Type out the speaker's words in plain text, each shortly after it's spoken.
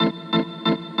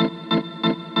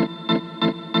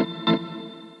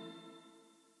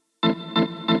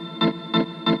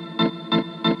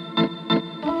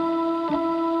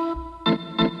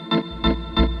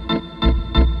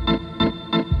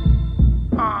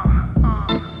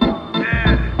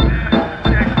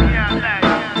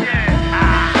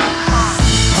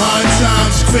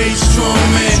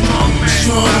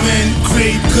Strong men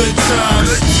create good times.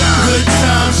 Good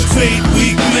times create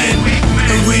weak men,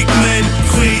 and weak men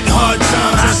create hard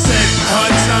times. I said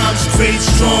hard times create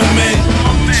strong men.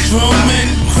 Strong men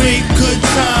create good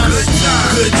times.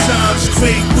 Good times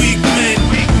create weak men,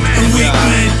 and weak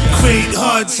men create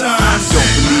hard times.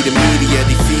 Don't believe the media,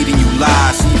 they feeding you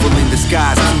lies. Evil in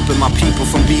disguise, keeping my people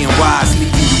from being wise,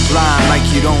 leaving you blind like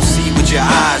you don't see with your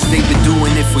eyes. They've been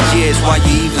doing it for years, why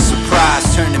you even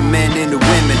surprised? Turning men into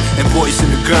women and boys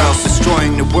into girls,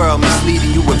 destroying the world,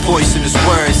 misleading you with poisonous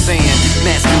words, saying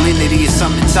masculinity is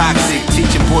something toxic,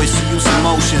 teaching boys to use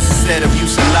emotions instead of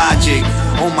using logic.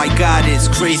 Oh my God, it's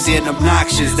crazy and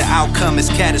obnoxious. The outcome is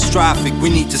catastrophic. We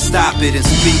need to stop it and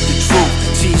speak the truth.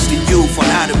 Teach the youth on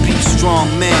how to be strong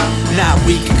men, not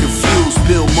weak and confused.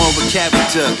 Build moral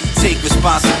character. Take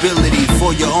responsibility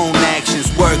for your own actions.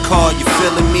 Work hard, you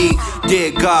feeling me?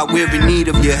 Dear God, we're in need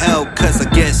of your help, cause I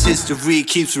guess history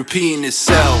keeps repeating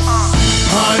itself.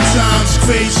 Hard times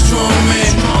create strong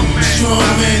men. Strong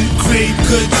men create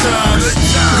good times.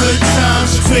 Good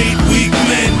times create weak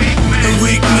men, and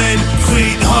weak men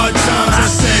create hard times. I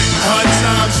said hard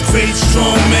times create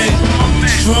strong men.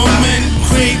 Strong men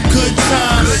create good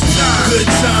times. Good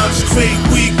times create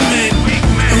weak men,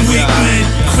 and weak men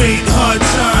create hard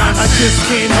times. I just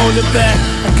can't hold it back,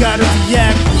 I gotta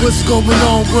react. What's going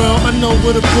on, world? I know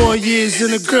what a boy is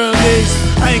and a girl is.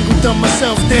 I ain't gonna dumb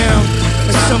myself down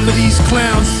like some of these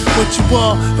clowns. What you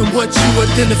are and what you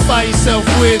identify yourself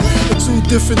with are two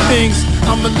different things.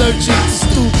 I'm allergic to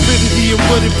stupidity and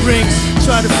what it brings.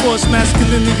 Try to force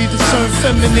masculinity to turn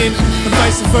feminine, and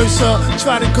vice versa.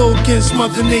 Try to go against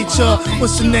Mother Nature.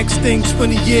 What's the next thing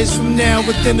 20 years from now?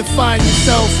 Identifying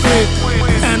yourself with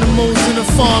animals in a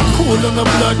farm, cool on a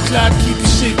blood clot, keep your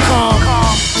shit calm.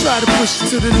 Try to push it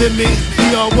to the limit.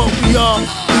 We are what we are.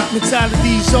 Weak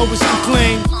mentalities always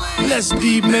complain. Let's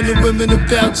be men and women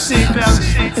about shit,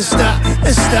 and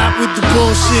stop with the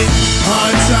bullshit.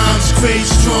 Hard times create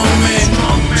strong men.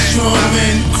 Strong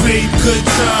men create good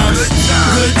times.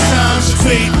 Good times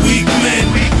create weak men,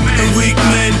 and weak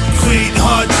men create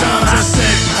hard times. I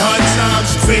said hard times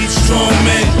create strong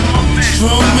men.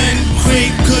 Strong men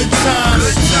create good times.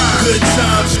 Good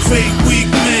times create weak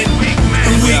men,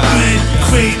 and weak men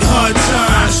create hard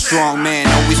times. A strong man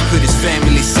always put his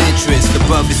family's interest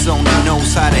above his own and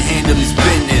knows how to handle his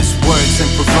business. Works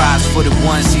and provides for the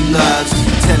ones he loves.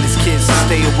 Tell his kids to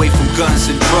stay away from guns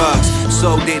and drugs,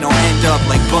 so they don't end up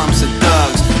like bums and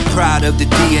thugs. Proud of the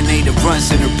DNA that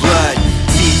runs in her blood.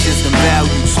 Teaches them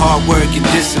values, hard work and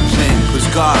discipline. Cause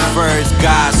God first,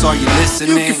 guys, are you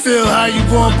listening? You can feel how you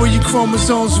want, but your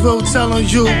chromosomes will tell on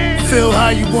you. Feel how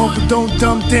you want, but don't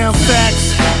dumb down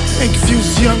facts and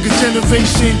confuse the younger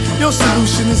generation. Your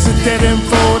solution is a dead end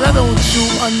road. I don't chew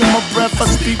under my breath, I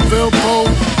speak real bold.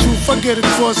 Truth I get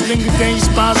across, linger down your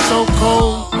spine so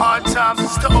cold. Hard times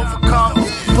is to overcome,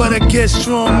 but I guess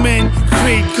strong men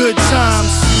create good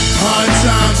times. Hard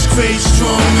times create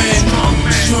strong men.